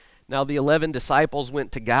Now the 11 disciples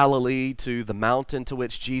went to Galilee, to the mountain to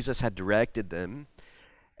which Jesus had directed them.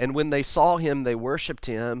 And when they saw him, they worshiped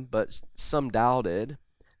him, but some doubted.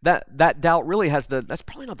 That doubt really that's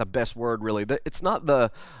probably not the best word, really. It's not the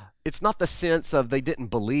sense of they didn't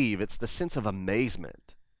believe. It's the sense of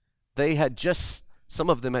amazement. Some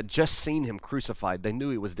of them had just seen him crucified. They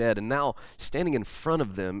knew he was dead. And now standing in front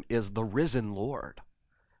of them is the risen Lord.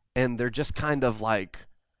 And they're just kind of like,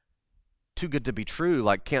 too good to be true,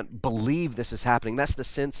 like can't believe this is happening. That's the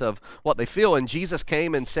sense of what they feel. And Jesus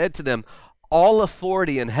came and said to them, "All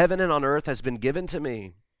authority in heaven and on earth has been given to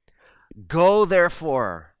me. Go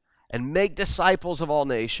therefore and make disciples of all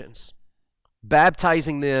nations,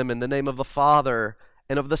 baptizing them in the name of the Father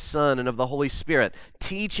and of the Son and of the Holy Spirit,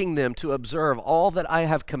 teaching them to observe all that I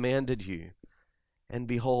have commanded you. And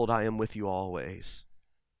behold, I am with you always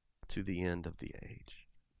to the end of the age."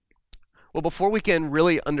 Well, before we can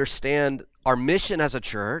really understand our mission as a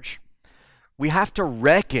church, we have to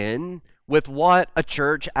reckon with what a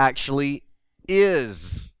church actually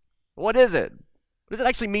is. What is it? What does it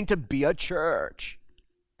actually mean to be a church?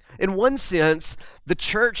 In one sense, the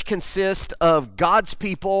church consists of God's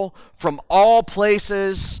people from all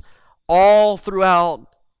places, all throughout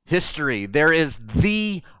history. There is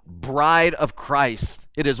the bride of Christ.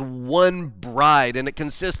 It is one bride, and it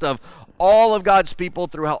consists of all of God's people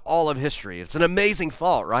throughout all of history. It's an amazing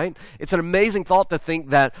thought, right? It's an amazing thought to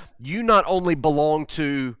think that you not only belong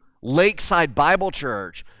to Lakeside Bible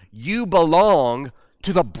Church, you belong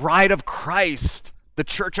to the bride of Christ, the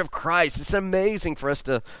church of Christ. It's amazing for us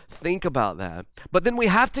to think about that. But then we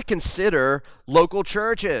have to consider local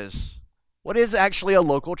churches. What is actually a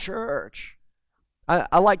local church?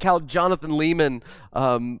 I like how Jonathan Lehman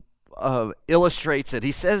illustrates it.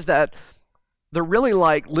 He says that they're really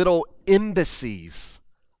like little embassies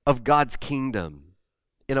of God's kingdom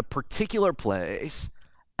in a particular place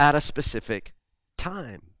at a specific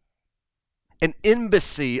time. An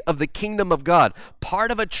embassy of the kingdom of God.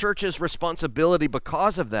 Part of a church's responsibility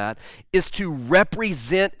because of that is to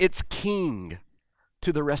represent its king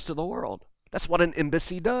to the rest of the world. That's what an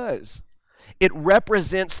embassy does. It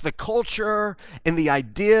represents the culture and the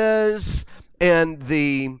ideas and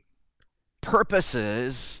the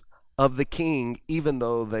purposes of the king, even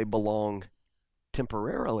though they belong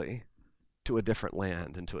temporarily to a different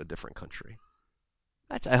land and to a different country.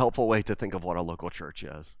 That's a helpful way to think of what a local church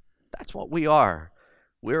is. That's what we are.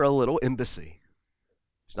 We're a little embassy.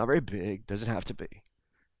 It's not very big, doesn't have to be.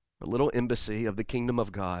 A little embassy of the kingdom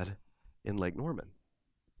of God in Lake Norman,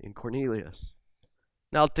 in Cornelius.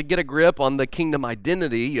 Now, to get a grip on the kingdom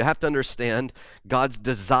identity, you have to understand God's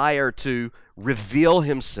desire to reveal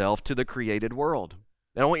himself to the created world.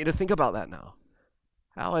 And I want you to think about that now.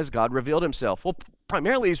 How has God revealed himself? Well,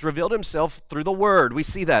 primarily he's revealed himself through the Word. We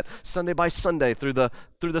see that Sunday by Sunday through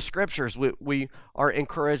the Scriptures. We are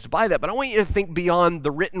encouraged by that. But I want you to think beyond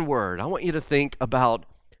the written Word. I want you to think about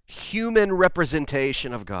human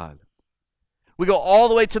representation of God. We go all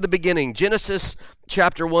the way to the beginning, Genesis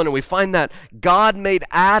chapter 1, and we find that God made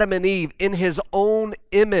Adam and Eve in his own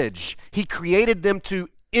image. He created them to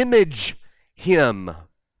image him,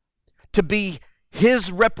 to be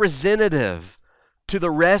his representative to the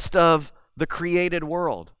rest of the created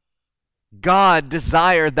world. God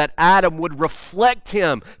desired that Adam would reflect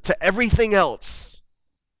him to everything else,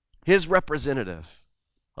 his representative,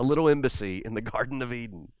 a little embassy in the Garden of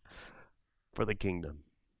Eden for the kingdom.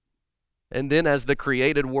 And then as the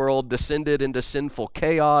created world descended into sinful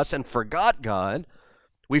chaos and forgot God,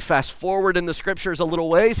 we fast forward in the scriptures a little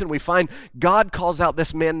ways and we find God calls out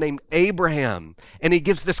this man named Abraham. And he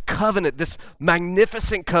gives this covenant, this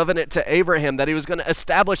magnificent covenant to Abraham that he was going to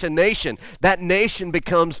establish a nation. That nation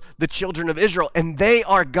becomes the children of Israel. And they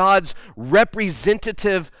are God's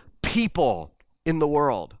representative people in the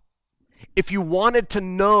world. If you wanted to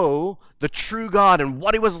know the true God and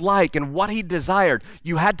what he was like and what he desired,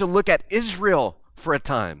 you had to look at Israel for a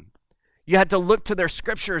time. You had to look to their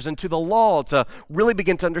scriptures and to the law to really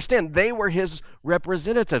begin to understand they were his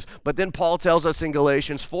representatives. But then Paul tells us in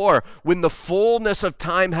Galatians 4, when the fullness of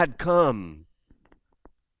time had come,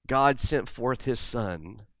 God sent forth his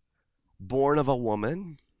son, born of a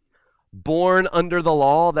woman, born under the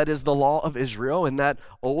law, that is the law of Israel in that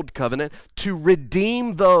old covenant, to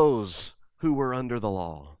redeem those who were under the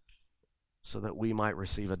law, so that we might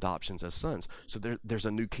receive adoptions as sons. So there's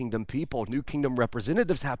a new kingdom people, new kingdom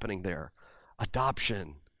representatives happening there.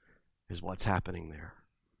 Adoption is what's happening there.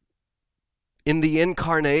 In the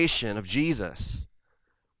incarnation of Jesus,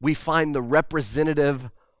 we find the representative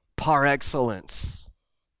par excellence,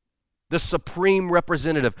 the supreme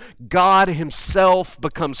representative. God himself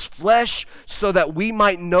becomes flesh so that we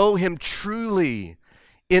might know him truly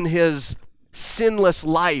in his sinless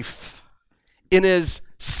life, in his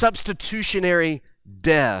substitutionary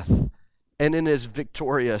death, and in his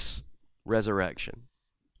victorious resurrection.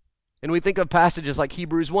 And we think of passages like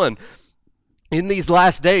Hebrews 1. In these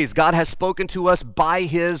last days, God has spoken to us by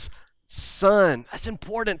his Son. That's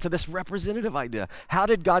important to this representative idea. How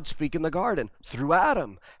did God speak in the garden? Through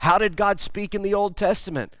Adam. How did God speak in the Old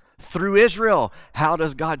Testament? Through Israel. How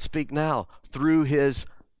does God speak now? Through his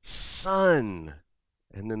Son.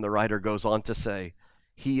 And then the writer goes on to say,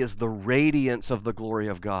 he is the radiance of the glory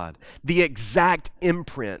of God, the exact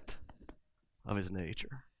imprint of his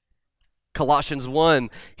nature. Colossians 1,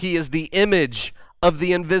 he is the image of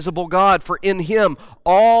the invisible God, for in him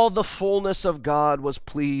all the fullness of God was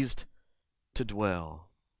pleased to dwell,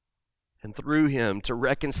 and through him to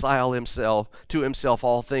reconcile himself to himself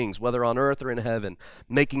all things, whether on earth or in heaven,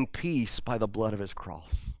 making peace by the blood of his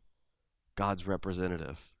cross. God's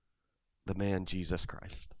representative, the man Jesus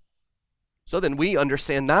Christ. So then we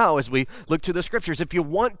understand now as we look to the scriptures, if you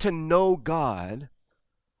want to know God,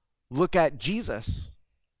 look at Jesus.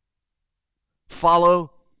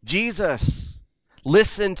 Follow Jesus.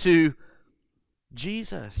 Listen to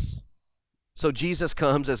Jesus. So Jesus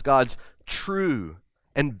comes as God's true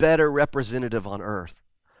and better representative on earth.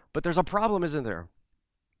 But there's a problem, isn't there?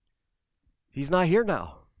 He's not here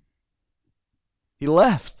now. He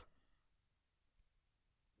left.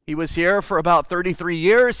 He was here for about 33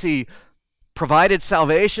 years. He provided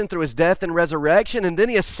salvation through his death and resurrection, and then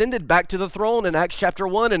he ascended back to the throne in Acts chapter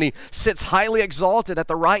 1, and he sits highly exalted at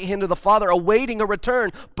the right hand of the Father, awaiting a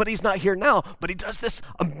return, but he's not here now. But he does this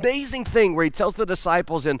amazing thing where he tells the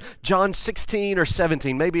disciples in John 16 or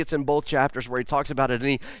 17, maybe it's in both chapters where he talks about it,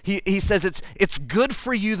 and he says, it's good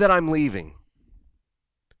for you that I'm leaving.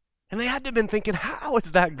 And they had to have been thinking, how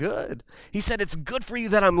is that good? He said, it's good for you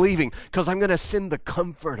that I'm leaving because I'm going to send the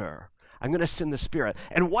Comforter. I'm going to send the Spirit.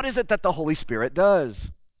 And what is it that the Holy Spirit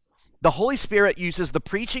does? The Holy Spirit uses the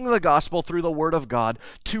preaching of the gospel through the Word of God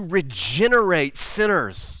to regenerate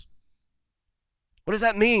sinners. What does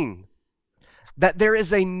that mean? That there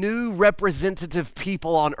is a new representative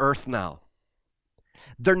people on earth now.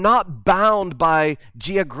 They're not bound by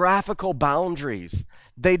geographical boundaries.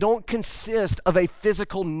 They don't consist of a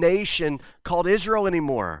physical nation called Israel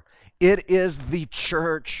anymore. It is the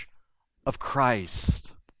church of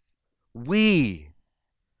Christ. We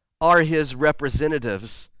are his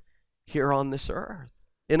representatives here on this earth.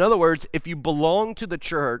 In other words, if you belong to the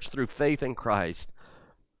church through faith in Christ,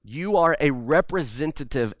 you are a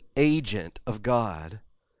representative agent of God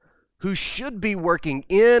who should be working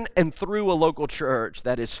in and through a local church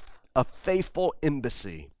that is a faithful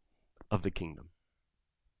embassy of the kingdom.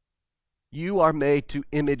 You are made to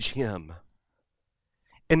image him.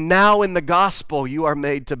 And now in the gospel, you are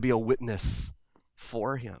made to be a witness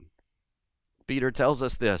for him. Peter tells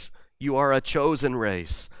us this. You are a chosen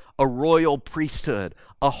race, a royal priesthood,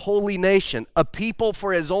 a holy nation, a people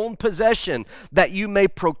for his own possession, that you may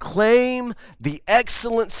proclaim the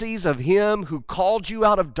excellencies of him who called you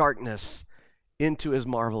out of darkness into his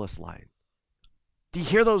marvelous light. Do you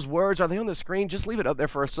hear those words? Are they on the screen? Just leave it up there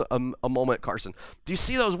for a moment, Carson. Do you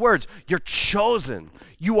see those words? You're chosen.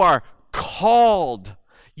 You are called.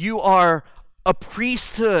 You are a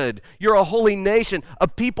priesthood. You're a holy nation, a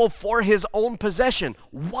people for his own possession.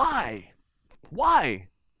 Why? Why?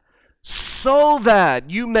 So that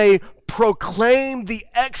you may proclaim the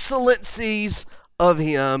excellencies of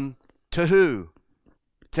him to who?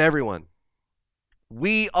 To everyone.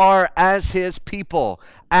 We are as his people,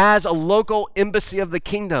 as a local embassy of the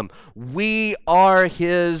kingdom. We are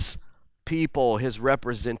his people, his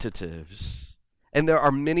representatives. And there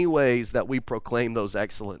are many ways that we proclaim those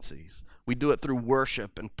excellencies. We do it through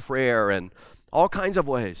worship and prayer and all kinds of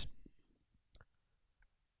ways.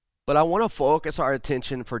 But I want to focus our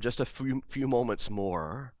attention for just a few moments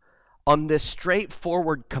more on this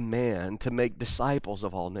straightforward command to make disciples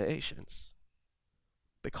of all nations.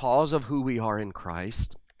 Because of who we are in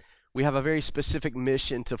Christ, we have a very specific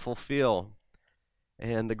mission to fulfill.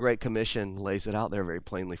 And the Great Commission lays it out there very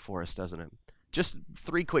plainly for us, doesn't it? Just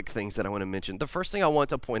three quick things that I want to mention. The first thing I want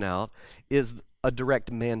to point out is a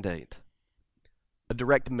direct mandate. A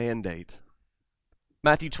direct mandate.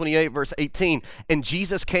 Matthew 28, verse 18, and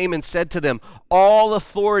Jesus came and said to them, all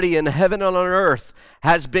authority in heaven and on earth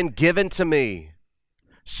has been given to me.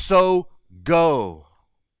 So go.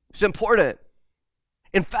 It's important.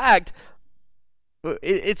 In fact,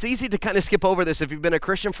 it's easy to kind of skip over this if you've been a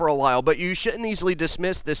Christian for a while, but you shouldn't easily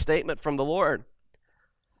dismiss this statement from the Lord.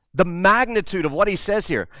 The magnitude of what he says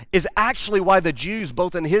here is actually why the Jews,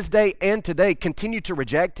 both in his day and today, continue to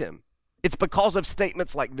reject him. It's because of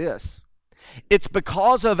statements like this. It's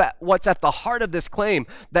because of what's at the heart of this claim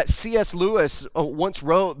that C.S. Lewis once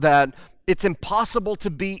wrote that it's impossible to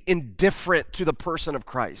be indifferent to the person of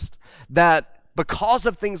Christ. That because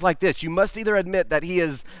of things like this, you must either admit that he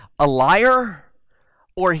is a liar,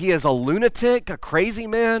 or he is a lunatic, a crazy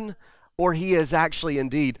man, or he is actually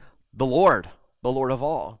indeed the Lord of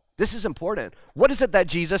all. This is important. What is it that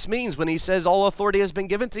Jesus means when he says all authority has been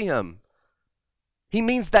given to him? He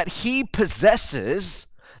means that he possesses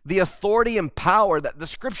the authority and power that the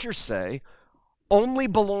scriptures say only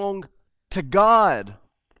belong to God.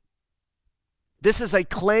 This is a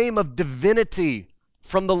claim of divinity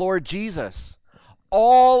from the Lord Jesus.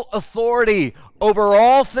 All authority over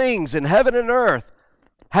all things in heaven and earth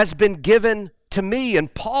has been given to me.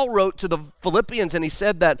 And Paul wrote to the Philippians, and he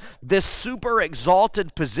said that this super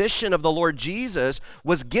exalted position of the Lord Jesus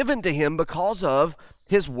was given to him because of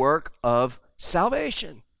his work of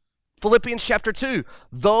salvation. Philippians chapter 2,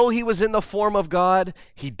 though he was in the form of God,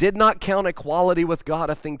 he did not count equality with God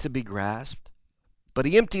a thing to be grasped, but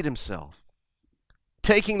he emptied himself,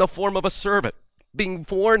 taking the form of a servant, being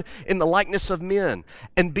born in the likeness of men,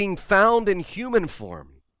 and being found in human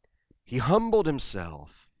form. He humbled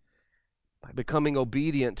himself by becoming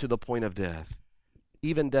obedient to the point of death,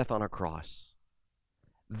 even death on a cross.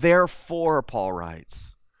 Therefore, Paul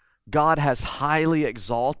writes, God has highly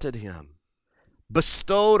exalted him,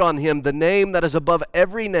 bestowed on him the name that is above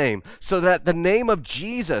every name, so that at the name of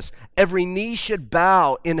Jesus every knee should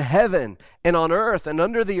bow in heaven and on earth and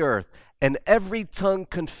under the earth, and every tongue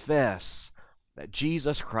confess that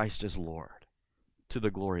Jesus Christ is Lord, to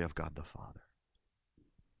the glory of God the Father.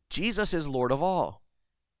 Jesus is Lord of all.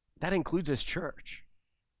 That includes his church.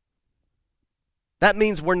 That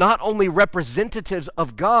means we're not only representatives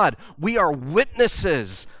of God, we are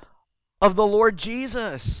witnesses of the Lord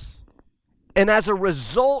Jesus. And as a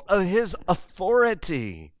result of his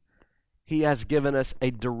authority, he has given us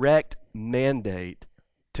a direct mandate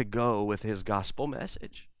to go with his gospel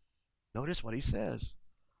message. Notice what he says.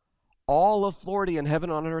 All authority in heaven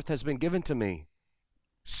and on earth has been given to me.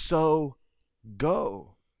 So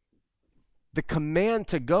go. The command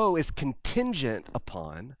to go is contingent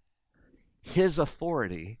upon his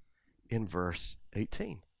authority in verse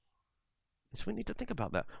 18. So we need to think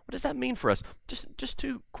about that. What does that mean for us? Just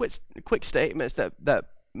two quick statements that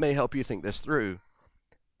may help you think this through.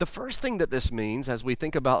 The first thing that this means as we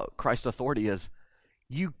think about Christ's authority is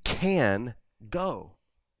you can go.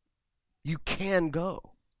 You can go.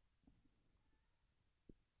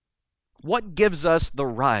 What gives us the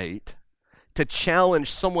right to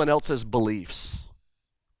challenge someone else's beliefs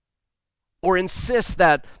or insist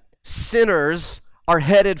that sinners are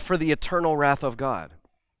headed for the eternal wrath of God?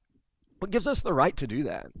 What gives us the right to do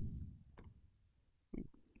that?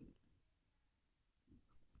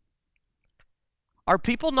 Are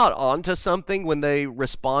people not onto something when they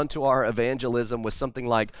respond to our evangelism with something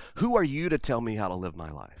like, who are you to tell me how to live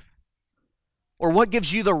my life? Or what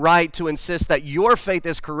gives you the right to insist that your faith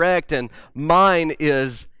is correct and mine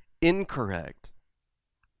is incorrect?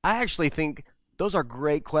 I actually think those are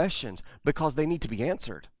great questions because they need to be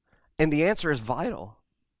answered. And the answer is vital.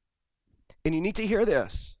 And you need to hear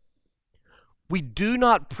this. We do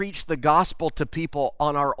not preach the gospel to people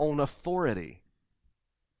on our own authority.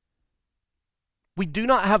 We do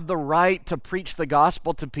not have the right to preach the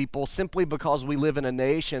gospel to people simply because we live in a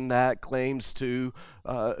nation that claims to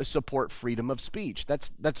support freedom of speech.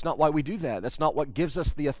 That's not why we do that. That's not what gives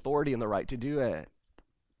us the authority and the right to do it.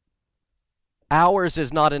 Ours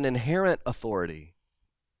is not an inherent authority.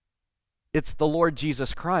 It's the Lord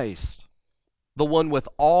Jesus Christ, the one with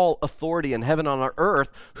all authority in heaven and on earth,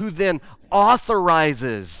 who then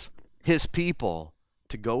authorizes his people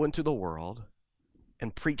to go into the world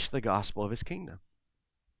and preach the gospel of his kingdom.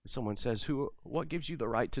 Someone says, what gives you the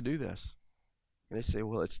right to do this? And they say,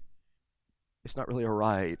 well, it's not really a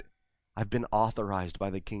right. I've been authorized by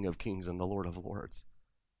the King of Kings and the Lord of Lords.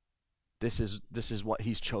 This is what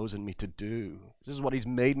he's chosen me to do. This is what he's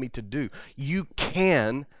made me to do. You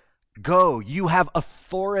can go. You have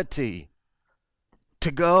authority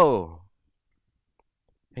to go.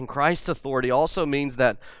 And Christ's authority also means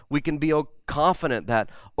that we can be confident that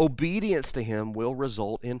obedience to him will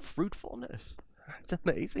result in fruitfulness. It's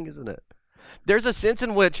amazing, isn't it? There's a sense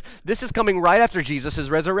in which this is coming right after Jesus'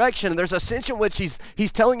 resurrection. And there's a sense in which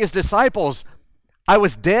he's telling his disciples, I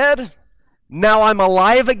was dead, now I'm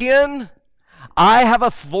alive again. I have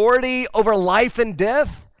authority over life and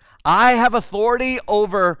death. I have authority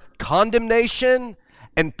over condemnation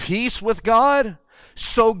and peace with God.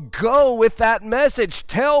 So go with that message.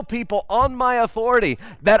 Tell people on my authority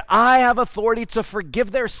that I have authority to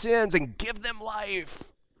forgive their sins and give them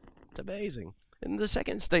life. It's amazing. And the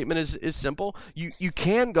second statement is simple. You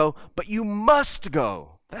can go, but you must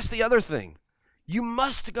go. That's the other thing. You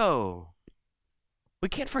must go. We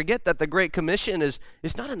can't forget that the Great Commission is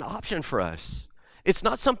not an option for us. It's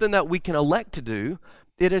not something that we can elect to do.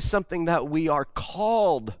 It is something that we are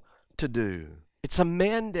called to do. It's a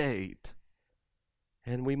mandate.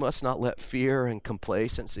 And we must not let fear and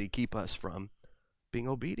complacency keep us from being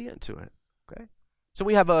obedient to it. Okay? So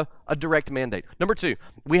we have a direct mandate. Number two,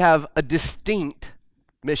 we have a distinct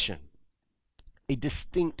mission. A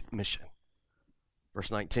distinct mission. Verse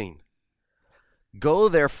 19. Go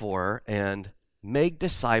therefore and make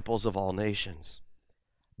disciples of all nations,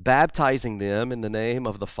 baptizing them in the name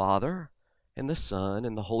of the Father and the Son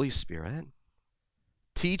and the Holy Spirit,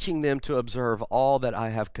 teaching them to observe all that I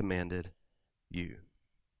have commanded you.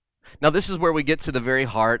 Now, this is where we get to the very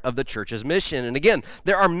heart of the church's mission. And again,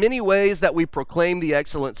 there are many ways that we proclaim the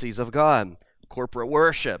excellencies of God. Corporate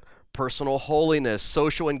worship, personal holiness,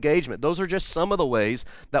 social engagement. Those are just some of the ways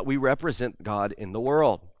that we represent God in the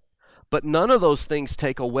world. But none of those things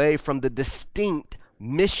take away from the distinct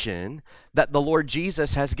mission that the Lord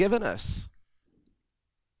Jesus has given us.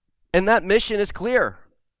 And that mission is clear.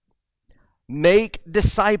 Make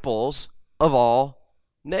disciples of all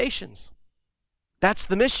nations. That's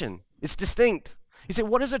the mission. It's distinct. You say,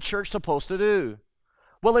 what is a church supposed to do?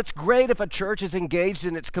 Well, it's great if a church is engaged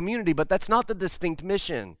in its community, but that's not the distinct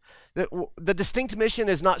mission. The distinct mission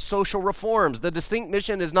is not social reforms. The distinct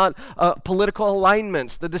mission is not political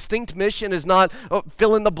alignments. The distinct mission is not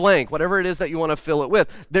fill in the blank, whatever it is that you want to fill it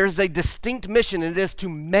with. There's a distinct mission, and it is to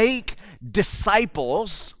make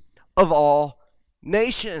disciples of all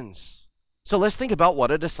nations. So let's think about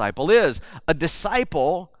what a disciple is. A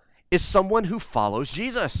disciple is someone who follows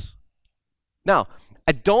Jesus. Now,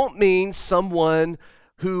 I don't mean someone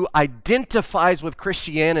who identifies with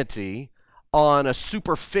Christianity on a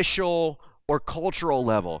superficial or cultural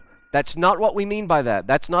level. That's not what we mean by that.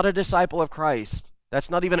 That's not a disciple of Christ. That's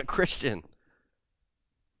not even a Christian.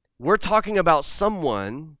 We're talking about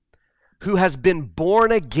someone who has been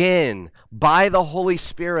born again by the Holy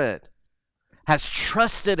Spirit, has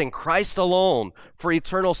trusted in Christ alone for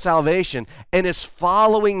eternal salvation, and is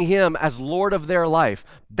following him as Lord of their life.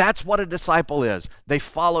 That's what a disciple is. They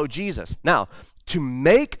follow Jesus. Now, to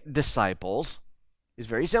make disciples is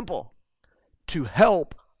very simple. To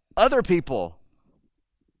help other people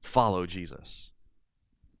follow Jesus.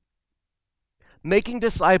 Making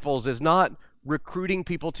disciples is not recruiting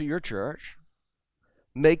people to your church.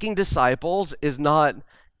 Making disciples is not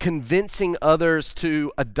convincing others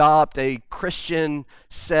to adopt a Christian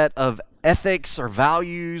set of ethics or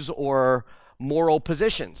values or moral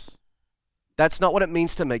positions. That's not what it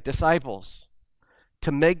means to make disciples.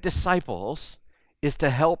 To make disciples is to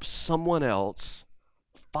help someone else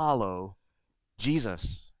follow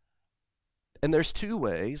Jesus. And there's two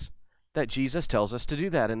ways that Jesus tells us to do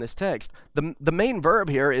that in this text. The main verb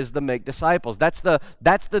here is the make disciples. That's the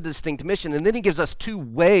distinct mission. And then he gives us two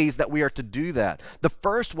ways that we are to do that. The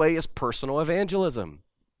first way is personal evangelism.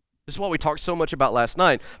 This is what we talked so much about last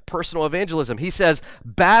night, personal evangelism. He says,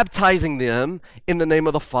 baptizing them in the name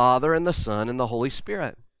of the Father and the Son and the Holy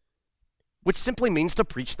Spirit, which simply means to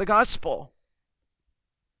preach the gospel.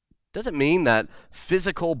 Doesn't mean that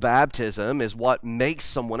physical baptism is what makes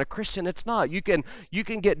someone a Christian. It's not. You can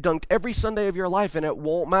get dunked every Sunday of your life and it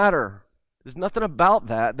won't matter. There's nothing about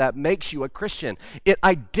that makes you a Christian. It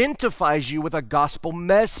identifies you with a gospel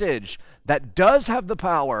message that does have the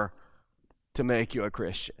power to make you a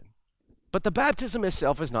Christian. But the baptism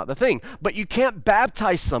itself is not the thing. But you can't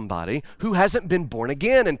baptize somebody who hasn't been born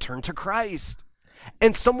again and turned to Christ.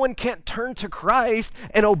 And someone can't turn to Christ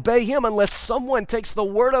and obey him unless someone takes the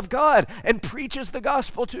word of God and preaches the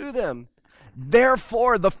gospel to them.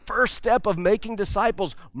 Therefore, the first step of making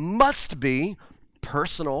disciples must be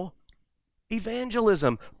personal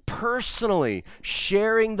evangelism, personally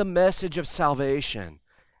sharing the message of salvation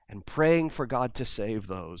and praying for God to save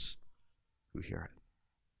those who hear it.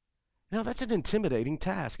 Now, that's an intimidating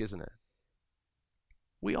task, isn't it?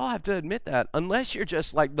 We all have to admit that, unless you're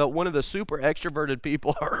just like one of the super extroverted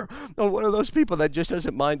people or one of those people that just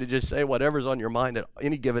doesn't mind to just say whatever's on your mind at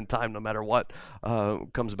any given time, no matter what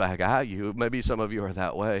comes back at you. Maybe some of you are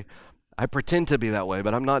that way. I pretend to be that way,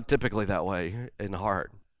 but I'm not typically that way in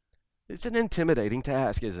heart. It's an intimidating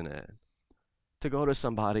task, isn't it? To go to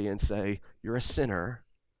somebody and say, you're a sinner,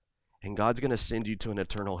 and God's going to send you to an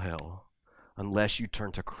eternal hell unless you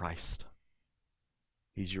turn to Christ.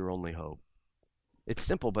 He's your only hope. It's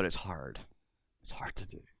simple, but it's hard. It's hard to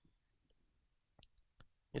do.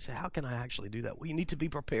 You say, how can I actually do that? Well, you need to be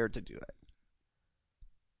prepared to do it.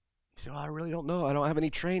 You say, well, I really don't know. I don't have any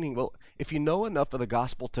training. Well, if you know enough of the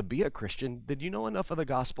gospel to be a Christian, then you know enough of the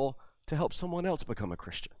gospel to help someone else become a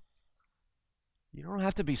Christian. You don't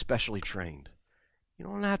have to be specially trained. You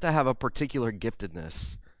don't have to have a particular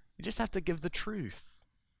giftedness. You just have to give the truth.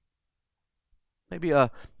 Maybe a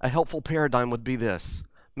helpful paradigm would be this.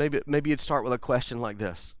 Maybe you'd start with a question like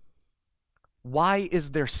this. Why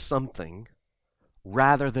is there something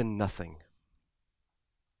rather than nothing?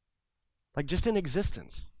 Like just in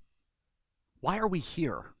existence. Why are we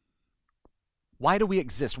here? Why do we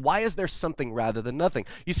exist? Why is there something rather than nothing?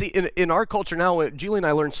 You see, in our culture now, Julie and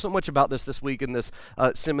I learned so much about this week in this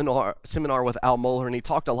seminar with Al Mohler, and he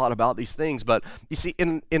talked a lot about these things. But you see,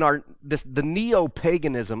 in the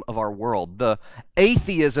neo-paganism of our world, the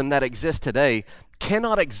atheism that exists today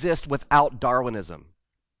cannot exist without Darwinism.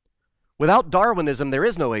 Without Darwinism, there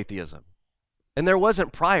is no atheism. And there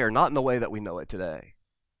wasn't prior, not in the way that we know it today.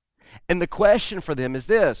 And the question for them is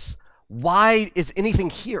this: why is anything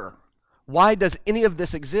here? Why does any of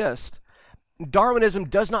this exist? Darwinism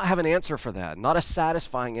does not have an answer for that, not a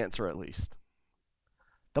satisfying answer at least.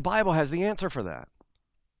 The Bible has the answer for that.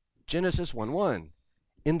 Genesis 1:1,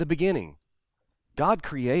 in the beginning, God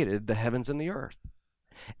created the heavens and the earth.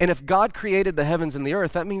 And if God created the heavens and the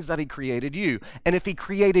earth, that means that he created you. And if he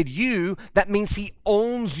created you, that means he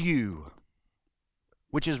owns you,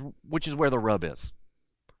 which is where the rub is.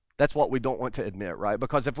 That's what we don't want to admit, right?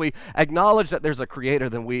 Because if we acknowledge that there's a creator,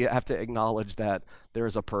 then we have to acknowledge that there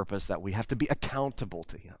is a purpose, that we have to be accountable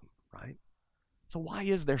to him, right? So why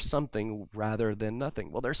is there something rather than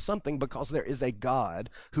nothing? Well, there's something because there is a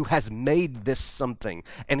God who has made this something.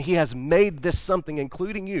 And he has made this something,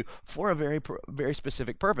 including you, for a very, very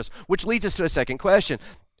specific purpose. Which leads us to a second question.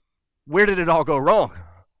 Where did it all go wrong?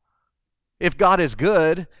 If God is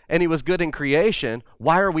good and he was good in creation,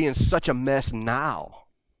 why are we in such a mess now?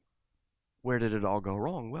 Where did it all go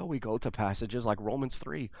wrong? Well, we go to passages like Romans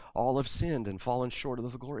 3. All have sinned and fallen short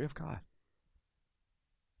of the glory of God.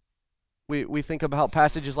 We think about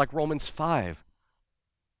passages like Romans 5.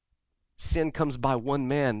 Sin comes by one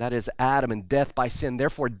man, that is Adam, and death by sin.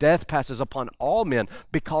 Therefore, death passes upon all men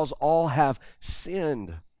because all have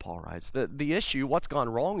sinned, Paul writes. The issue, what's gone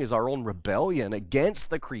wrong, is our own rebellion against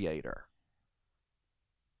the Creator.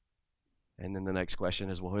 And then the next question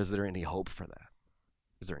is, well, is there any hope for that?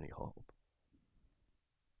 Is there any hope?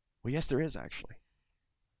 Well, yes, there is actually.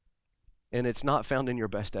 And it's not found in your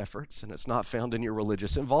best efforts, and it's not found in your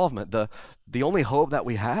religious involvement. The only hope that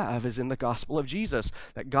we have is in the gospel of Jesus,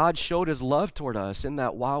 that God showed his love toward us in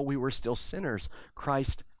that while we were still sinners,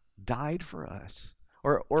 Christ died for us.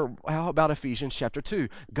 Or how about Ephesians chapter 2?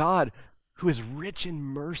 God, who is rich in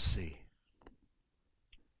mercy,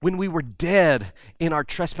 when we were dead in our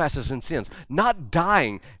trespasses and sins, not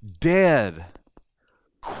dying, dead,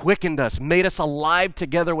 quickened us, made us alive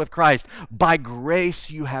together with Christ. By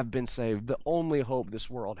grace you have been saved. The only hope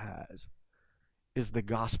this world has is the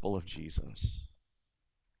gospel of Jesus.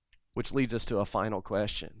 Which leads us to a final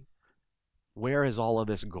question. Where is all of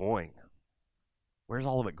this going? Where's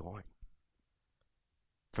all of it going?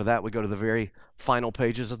 For that, we go to the very final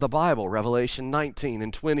pages of the Bible, Revelation 19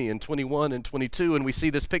 and 20 and 21 and 22, and we see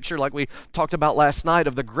this picture like we talked about last night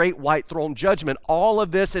of the great white throne judgment. All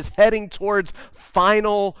of this is heading towards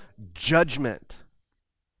final judgment.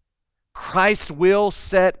 Christ will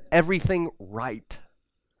set everything right.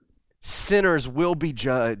 Sinners will be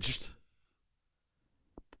judged.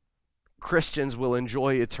 Christians will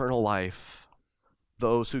enjoy eternal life.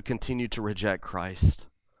 Those who continue to reject Christ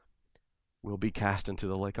will be cast into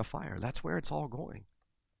the lake of fire. That's where it's all going.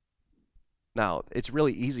 Now, it's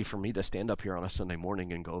really easy for me to stand up here on a Sunday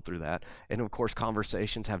morning and go through that. And of course,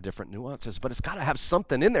 conversations have different nuances, but it's got to have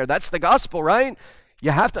something in there. That's the gospel, right? You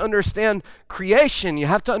have to understand creation. You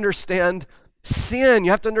have to understand sin. You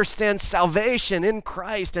have to understand salvation in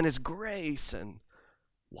Christ and his grace and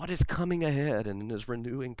what is coming ahead and in his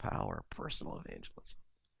renewing power, personal evangelism.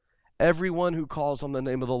 Everyone who calls on the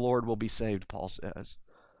name of the Lord will be saved, Paul says.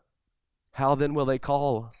 How then will they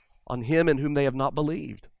call on him in whom they have not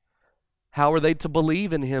believed? How are they to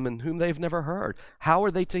believe in him in whom they've never heard? How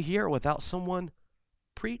are they to hear without someone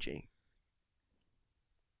preaching?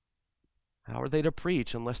 How are they to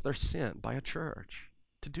preach unless they're sent by a church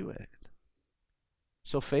to do it?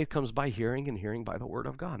 So faith comes by hearing, and hearing by the word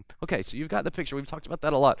of God. Okay, so you've got the picture. We've talked about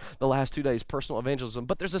that a lot the last 2 days, personal evangelism.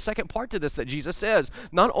 But there's a second part to this that Jesus says.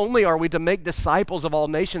 Not only are we to make disciples of all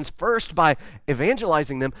nations first by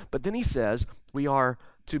evangelizing them, but then he says we are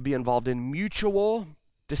to be involved in mutual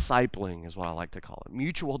discipling, is what I like to call it,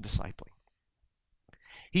 mutual discipling.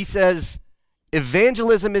 He says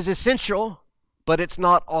evangelism is essential, but it's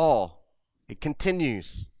not all. It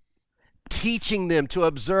continues. teaching them to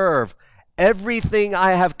observe everything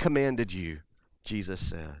I have commanded you, Jesus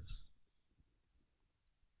says.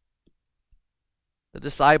 The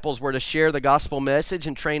disciples were to share the gospel message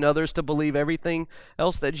and train others to believe everything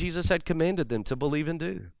else that Jesus had commanded them to believe and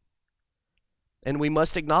do. And we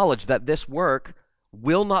must acknowledge that this work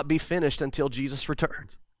will not be finished until Jesus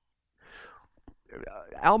returns.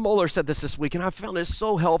 Al Mohler said this week, and I found it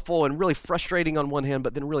so helpful and really frustrating on one hand,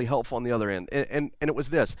 but then really helpful on the other end. And it was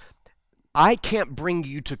this: I can't bring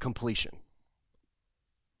you to completion.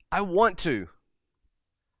 I want to.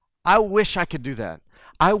 I wish I could do that.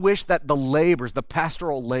 I wish that the labors, the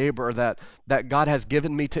pastoral labor that God has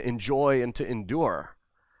given me to enjoy and to endure,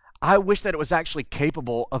 I wish that it was actually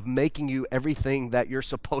capable of making you everything that you're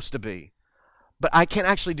supposed to be. But I can't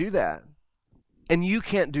actually do that. And you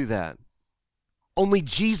can't do that. Only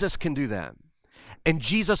Jesus can do that. And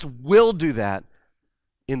Jesus will do that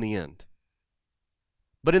in the end.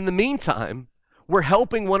 But in the meantime, we're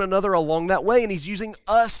helping one another along that way, and he's using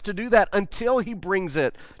us to do that until he brings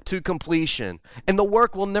it to completion. And the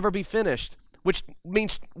work will never be finished, which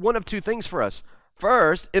means one of two things for us.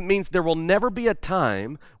 First, it means there will never be a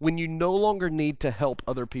time when you no longer need to help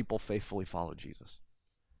other people faithfully follow Jesus.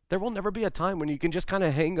 There will never be a time when you can just kind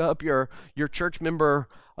of hang up your church member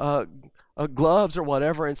gloves or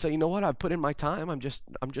whatever and say, you know what, I've put in my time. I'm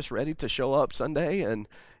just ready to show up Sunday and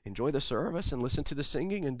enjoy the service and listen to the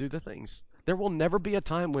singing and do the things. There will never be a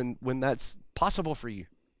time when that's possible for you.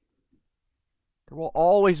 There will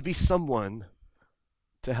always be someone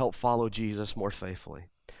to help follow Jesus more faithfully.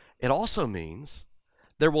 It also means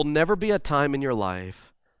there will never be a time in your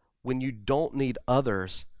life when you don't need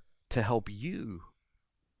others to help you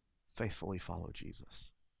faithfully follow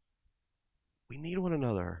Jesus. We need one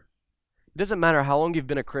another. It doesn't matter how long you've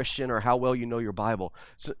been a Christian or how well you know your Bible.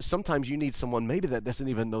 Sometimes you need someone maybe that doesn't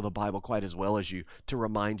even know the Bible quite as well as you to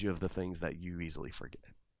remind you of the things that you easily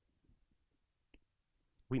forget.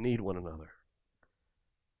 We need one another.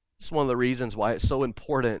 This is one of the reasons why it's so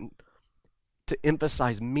important to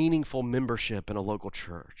emphasize meaningful membership in a local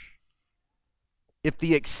church. If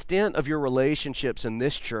the extent of your relationships in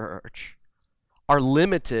this church are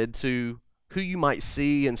limited to who you might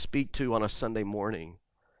see and speak to on a Sunday morning,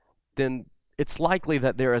 then it's likely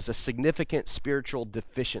that there is a significant spiritual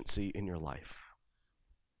deficiency in your life.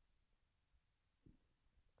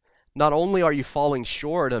 Not only are you falling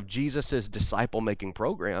short of Jesus' disciple-making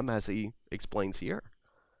program, as he explains here,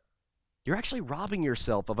 you're actually robbing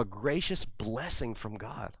yourself of a gracious blessing from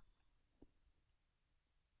God.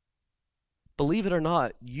 Believe it or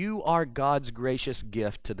not, you are God's gracious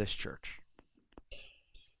gift to this church.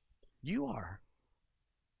 You are.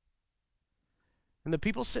 And the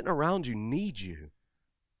people sitting around you need you.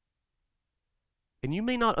 And you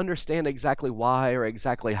may not understand exactly why or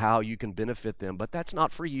exactly how you can benefit them, but that's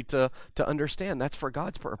not for you to understand. That's for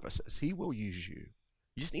God's purposes. He will use you.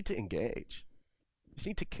 You just need to engage. You just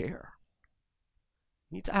need to care.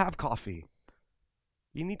 You need to have coffee.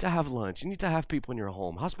 You need to have lunch. You need to have people in your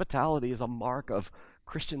home. Hospitality is a mark of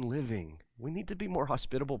Christian living. We need to be more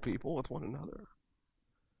hospitable people with one another.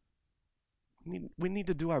 We need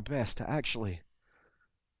to do our best to actually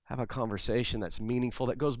have a conversation that's meaningful,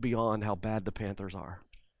 that goes beyond how bad the Panthers are.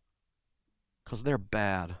 Because they're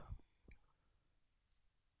bad.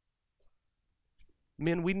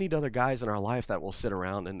 Men, we need other guys in our life that will sit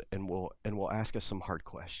around and will ask us some hard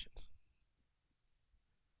questions.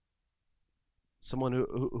 Someone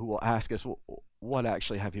who will ask us, well, what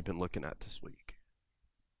actually have you been looking at this week?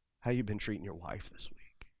 How you been treating your wife this week?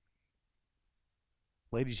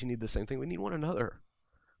 Ladies, you need the same thing. We need one another.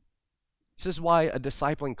 This is why a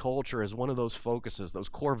discipling culture is one of those focuses, those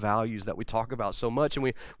core values that we talk about so much.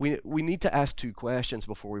 And we need to ask two questions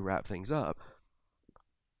before we wrap things up.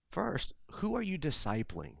 First, who are you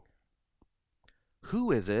discipling?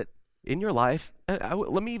 Who is it in your life?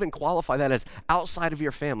 Let me even qualify that as outside of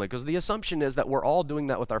your family, because the assumption is that we're all doing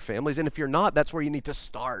that with our families. And if you're not, that's where you need to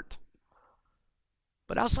start.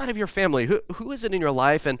 But outside of your family, who is it in your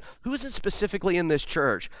life, and who is it specifically in this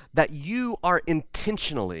church that you are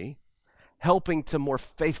intentionally helping to more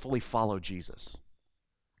faithfully follow Jesus?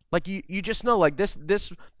 Like you just know, like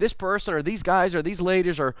this person or these guys or these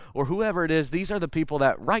ladies or whoever it is, these are the people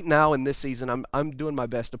that right now in this season I'm doing my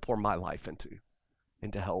best to pour my life into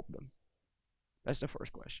and to help them. That's the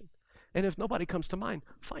first question. And if nobody comes to mind,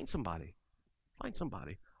 find somebody. Find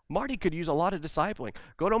somebody. Marty could use a lot of discipling.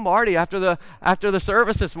 Go to Marty after the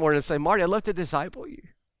service this morning and say, Marty, I'd love to disciple you.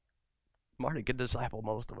 Marty could disciple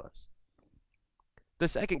most of us. The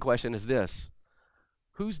second question is this: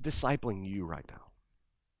 who's discipling you right now?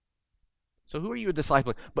 So who are you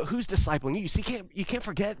discipling? But who's discipling you? See, you can't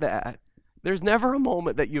forget that. There's never a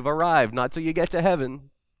moment that you've arrived, not till you get to heaven.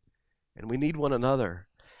 And we need one another.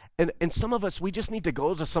 And some of us, we just need to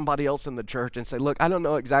go to somebody else in the church and say, look, I don't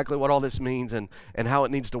know exactly what all this means and how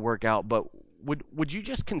it needs to work out, but would you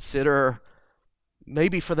just consider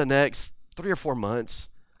maybe for the next 3 or 4 months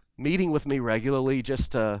meeting with me regularly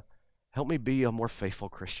just to help me be a more faithful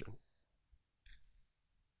Christian?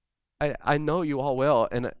 I know you all well,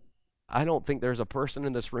 and I don't think there's a person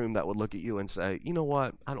in this room that would look at you and say, you know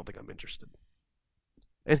what, I don't think I'm interested.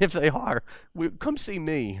 And if they are, come see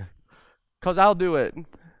me, because I'll do it.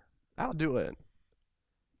 I'll do it.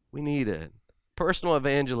 We need it. Personal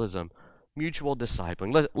evangelism, mutual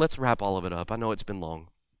discipling. Let's wrap all of it up. I know it's been long.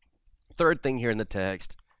 Third thing here in the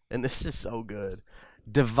text, and this is so good,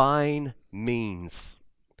 divine means.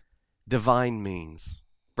 Divine means.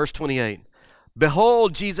 Verse 28,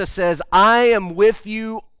 behold, Jesus says, I am with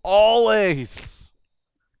you always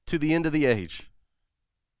to the end of the age.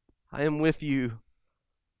 I am with you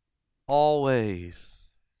always.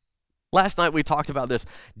 Last night we talked about this.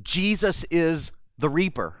 Jesus is the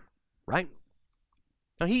reaper, right?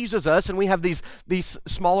 Now he uses us, and we have these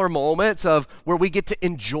smaller moments of where we get to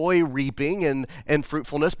enjoy reaping and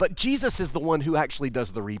fruitfulness, but Jesus is the one who actually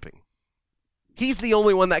does the reaping. He's the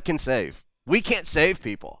only one that can save. We can't save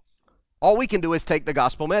people. All we can do is take the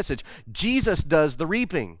gospel message. Jesus does the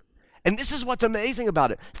reaping. And this is what's amazing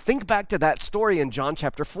about it. Think back to that story in John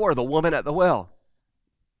chapter 4, the woman at the well.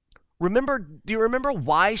 Do you remember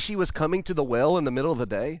why she was coming to the well in the middle of the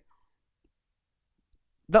day?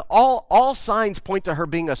 All signs point to her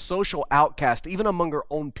being a social outcast, even among her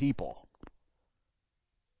own people.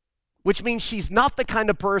 Which means she's not the kind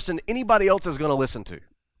of person anybody else is going to listen to.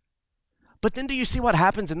 But then do you see what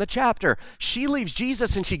happens in the chapter? She leaves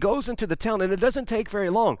Jesus and she goes into the town, and it doesn't take very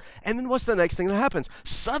long. And then what's the next thing that happens?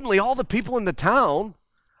 Suddenly all the people in the town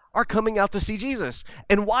are coming out to see Jesus.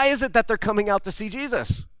 And why is it that they're coming out to see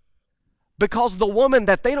Jesus? Because the woman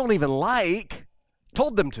that they don't even like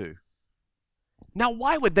told them to. Now,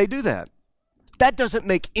 why would they do that? That doesn't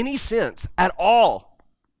make any sense at all.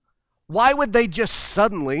 Why would they just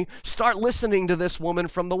suddenly start listening to this woman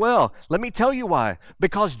from the well? Let me tell you why.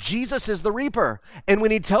 Because Jesus is the reaper. And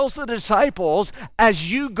when he tells the disciples,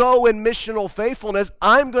 as you go in missional faithfulness,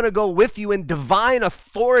 I'm going to go with you in divine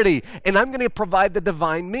authority, and I'm going to provide the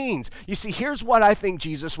divine means. You see, here's what I think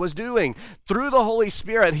Jesus was doing. Through the Holy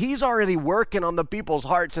Spirit, he's already working on the people's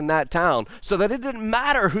hearts in that town so that it didn't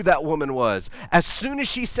matter who that woman was. As soon as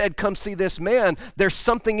she said, come see this man, there's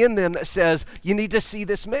something in them that says, you need to see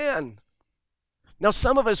this man. Now,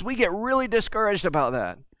 some of us, we get really discouraged about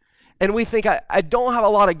that. And we think, I don't have a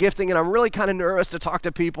lot of gifting, and I'm really kind of nervous to talk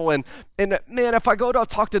to people. And man, if I go to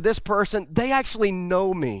talk to this person, they actually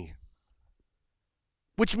know me.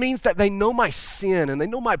 Which means that they know my sin, and they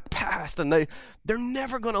know my past, and they're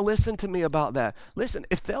never going to listen to me about that. Listen,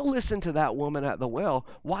 if they'll listen to that woman at the well,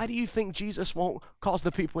 why do you think Jesus won't cause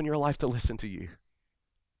the people in your life to listen to you?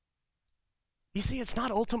 You see, it's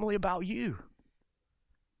not ultimately about you.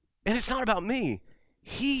 And it's not about me.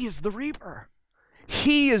 He is the reaper.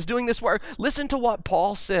 He is doing this work. Listen to what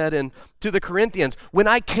Paul said to the Corinthians. When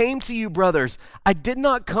I came to you, brothers, I did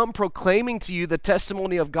not come proclaiming to you the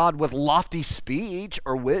testimony of God with lofty speech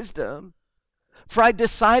or wisdom. For I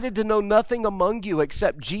decided to know nothing among you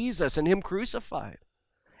except Jesus and him crucified.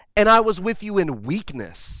 And I was with you in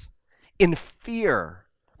weakness, in fear,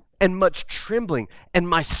 and much trembling, and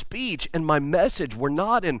my speech and my message were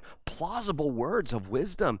not in plausible words of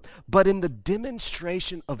wisdom, but in the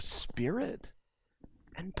demonstration of spirit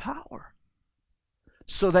and power,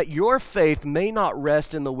 so that your faith may not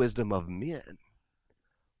rest in the wisdom of men,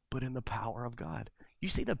 but in the power of God. You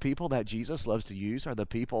see, the people that Jesus loves to use are the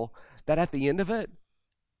people that at the end of it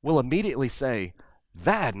will immediately say,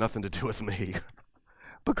 that had nothing to do with me.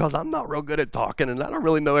 Because I'm not real good at talking, and I don't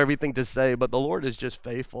really know everything to say, but the Lord is just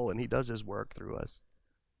faithful, and he does his work through us.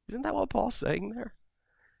 Isn't that what Paul's saying there?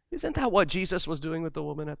 Isn't that what Jesus was doing with the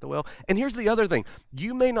woman at the well? And here's the other thing.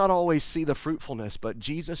 You may not always see the fruitfulness, but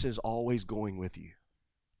Jesus is always going with you.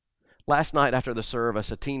 Last night after the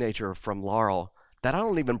service, a teenager from Laurel that I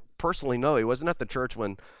don't even personally know, he wasn't at the church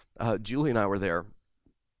when Julie and I were there.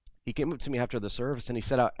 He came up to me after the service, and he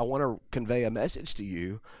said, I want to convey a message to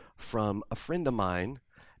you from a friend of mine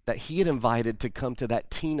that he had invited to come to that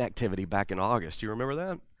teen activity back in August. Do you remember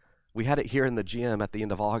that? We had it here in the gym at the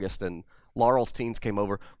end of August, and Laurel's teens came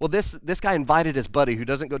over. Well, this guy invited his buddy, who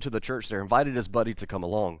doesn't go to the church there, invited his buddy to come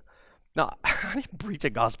along. Now, I didn't preach a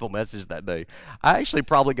gospel message that day. I actually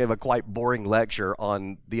probably gave a quite boring lecture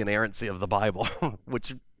on the inerrancy of the Bible,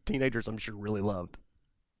 which teenagers, I'm sure, really loved.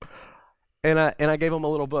 And I gave him a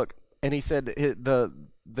little book, and he said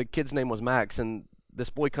the kid's name was Max, and this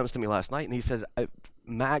boy comes to me last night and he says,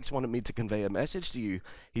 Max wanted me to convey a message to you.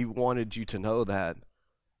 He wanted you to know that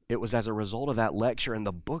it was as a result of that lecture and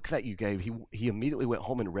the book that you gave. He immediately went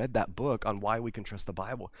home and read that book on why we can trust the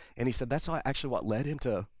Bible. And he said that's actually what led him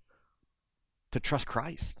to trust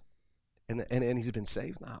Christ. And he's been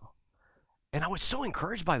saved now. And I was so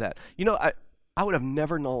encouraged by that. I would have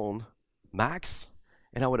never known Max,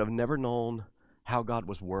 and I would have never known how God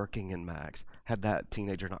was working in Max had that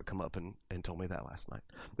teenager not come up and told me that last night.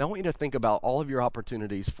 Now I want you to think about all of your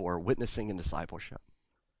opportunities for witnessing and discipleship.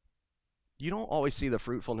 You don't always see the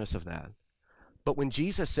fruitfulness of that. But when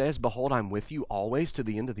Jesus says, behold, I'm with you always to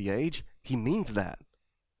the end of the age, he means that.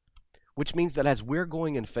 Which means that as we're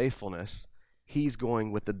going in faithfulness, he's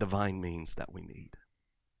going with the divine means that we need.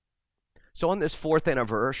 So on this 4th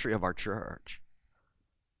anniversary of our church,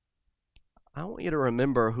 I want you to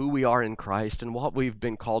remember who we are in Christ and what we've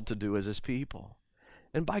been called to do as his people.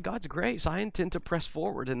 And by God's grace, I intend to press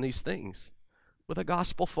forward in these things with a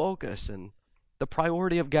gospel focus and the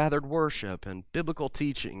priority of gathered worship and biblical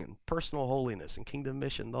teaching and personal holiness and kingdom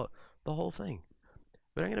mission, the whole thing.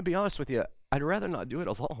 But I'm going to be honest with you, I'd rather not do it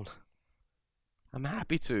alone. I'm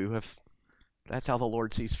happy to if that's how the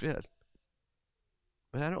Lord sees fit.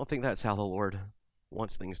 But I don't think that's how the Lord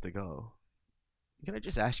wants things to go. Can I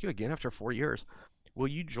just ask you again after 4 years, will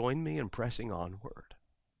you join me in pressing onward?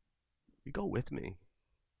 You go with me.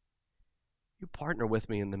 You partner with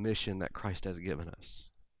me in the mission that Christ has given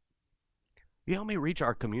us. You help me reach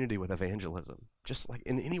our community with evangelism, just like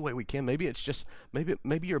in any way we can. Maybe it's just,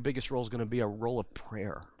 maybe your biggest role is going to be a role of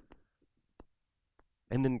prayer.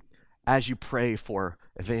 And then as you pray for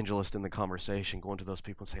evangelists in the conversation, going to those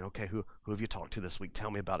people and saying, okay, who have you talked to this week?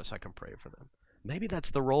 Tell me about it so I can pray for them. Maybe that's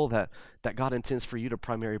the role that God intends for you to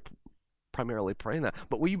primarily pray in that.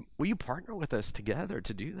 But will you partner with us together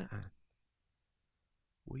to do that?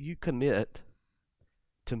 Will you commit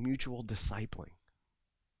to mutual discipling?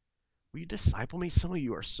 Will you disciple me? Some of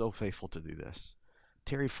you are so faithful to do this.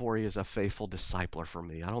 Terry Forey is a faithful discipler for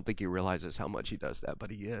me. I don't think he realizes how much he does that, but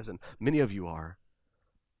he is, and many of you are.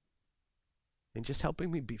 And just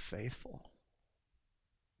helping me be faithful.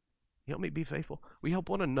 You help me be faithful. We help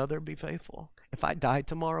one another be faithful. If I die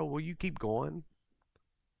tomorrow, will you keep going?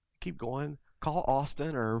 Keep going. Call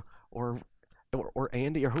Austin or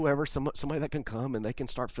Andy or whoever, somebody that can come and they can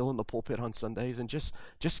start filling the pulpit on Sundays and just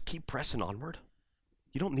keep pressing onward.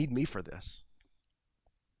 You don't need me for this.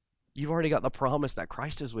 You've already got the promise that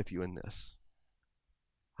Christ is with you in this.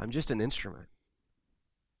 I'm just an instrument.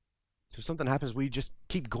 So if something happens, we just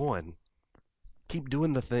keep going. Keep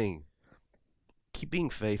doing the thing. Keep being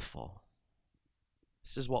faithful.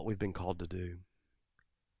 This is what we've been called to do.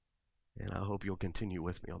 And I hope you'll continue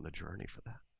with me on the journey for that.